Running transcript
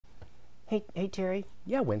Hey, Terry.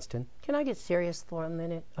 Yeah, Winston. Can I get serious for a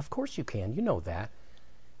minute? Of course you can. You know that.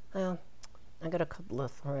 Well, I got a couple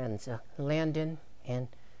of friends, Landon and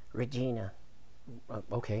Regina.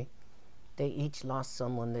 Okay. They each lost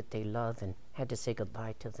someone that they love and had to say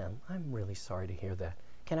goodbye to them. I'm really sorry to hear that.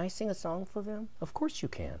 Can I sing a song for them? Of course you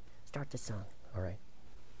can. Start the song. All right.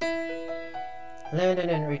 Landon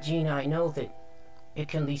and Regina, I know that it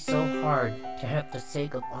can be so hard to have to say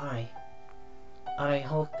goodbye. I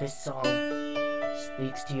hope this song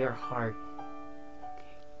speaks to your heart.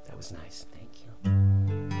 Okay, that was nice. Thank you.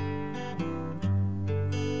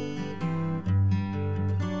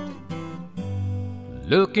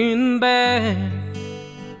 Looking back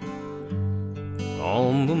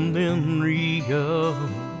on the memory of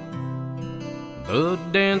the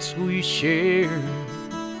dance we shared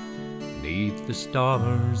neath the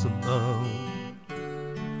stars above,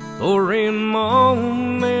 for a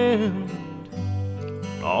moment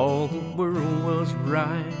all the world was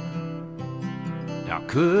right. How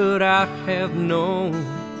could I have known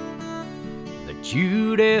that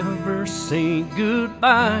you'd ever say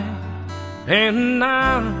goodbye? And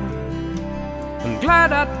now I'm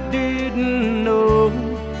glad I didn't know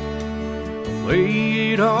the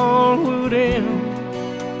way it all would end,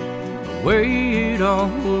 the way it all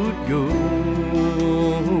would go.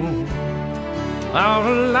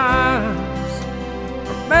 Our lives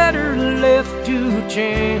are better left to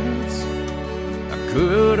chance. I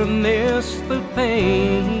could have missed the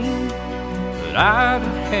pain, but I'd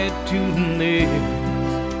have had to miss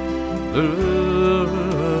the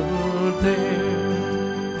there.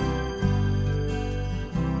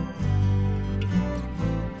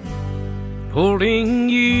 Holding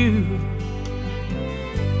you,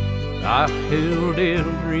 I held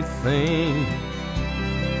everything.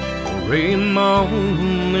 For a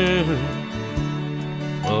moment,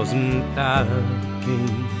 wasn't I a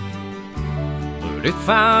king? But if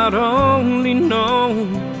I'd only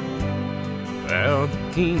known how the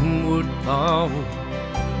king would fall,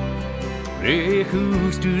 hey,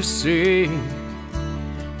 who's to say? You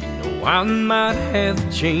know, I might have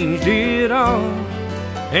changed it all.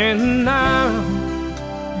 And now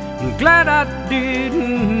I'm glad I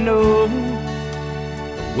didn't know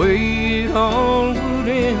the way it all would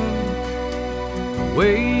end, the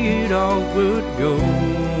way it all would go.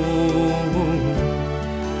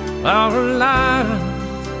 Our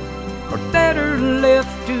lives are better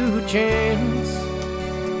left to chance.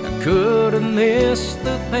 I could have missed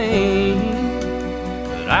the pain,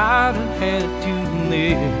 but I'd have had to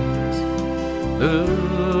miss the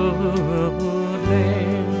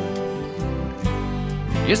dance.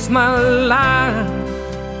 Yes, my life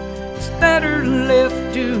is better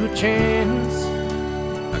left to chance.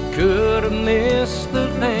 I could have missed the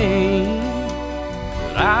pain,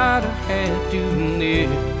 but I'd have had to miss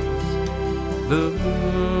the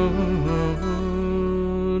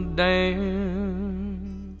dance.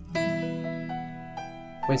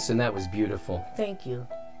 Winston, that was beautiful. Thank you.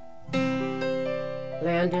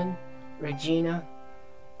 Landon, Regina,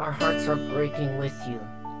 our hearts are breaking with you.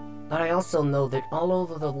 But I also know that all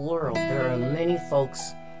over the world there are many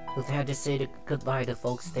folks who've had to say goodbye to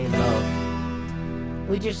folks they love.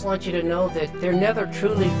 We just want you to know that they're never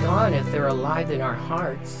truly gone if they're alive in our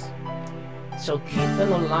hearts. So keep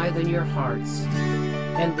them alive in your hearts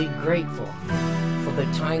and be grateful for the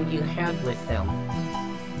time you had with them.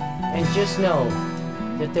 And just know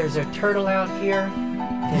that there's a turtle out here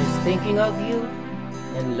that is thinking of you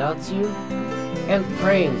and loves you and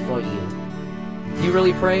praying for you. You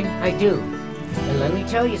really pray? I do. And let me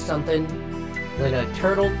tell you something. When a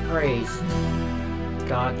turtle prays,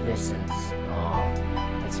 God listens. Oh,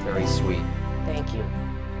 that's very sweet. Thank you.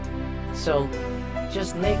 So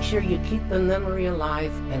just make sure you keep the memory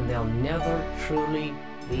alive and they'll never truly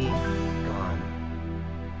be gone.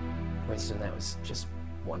 Winston, that was just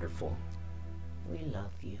wonderful. We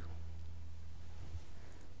love you.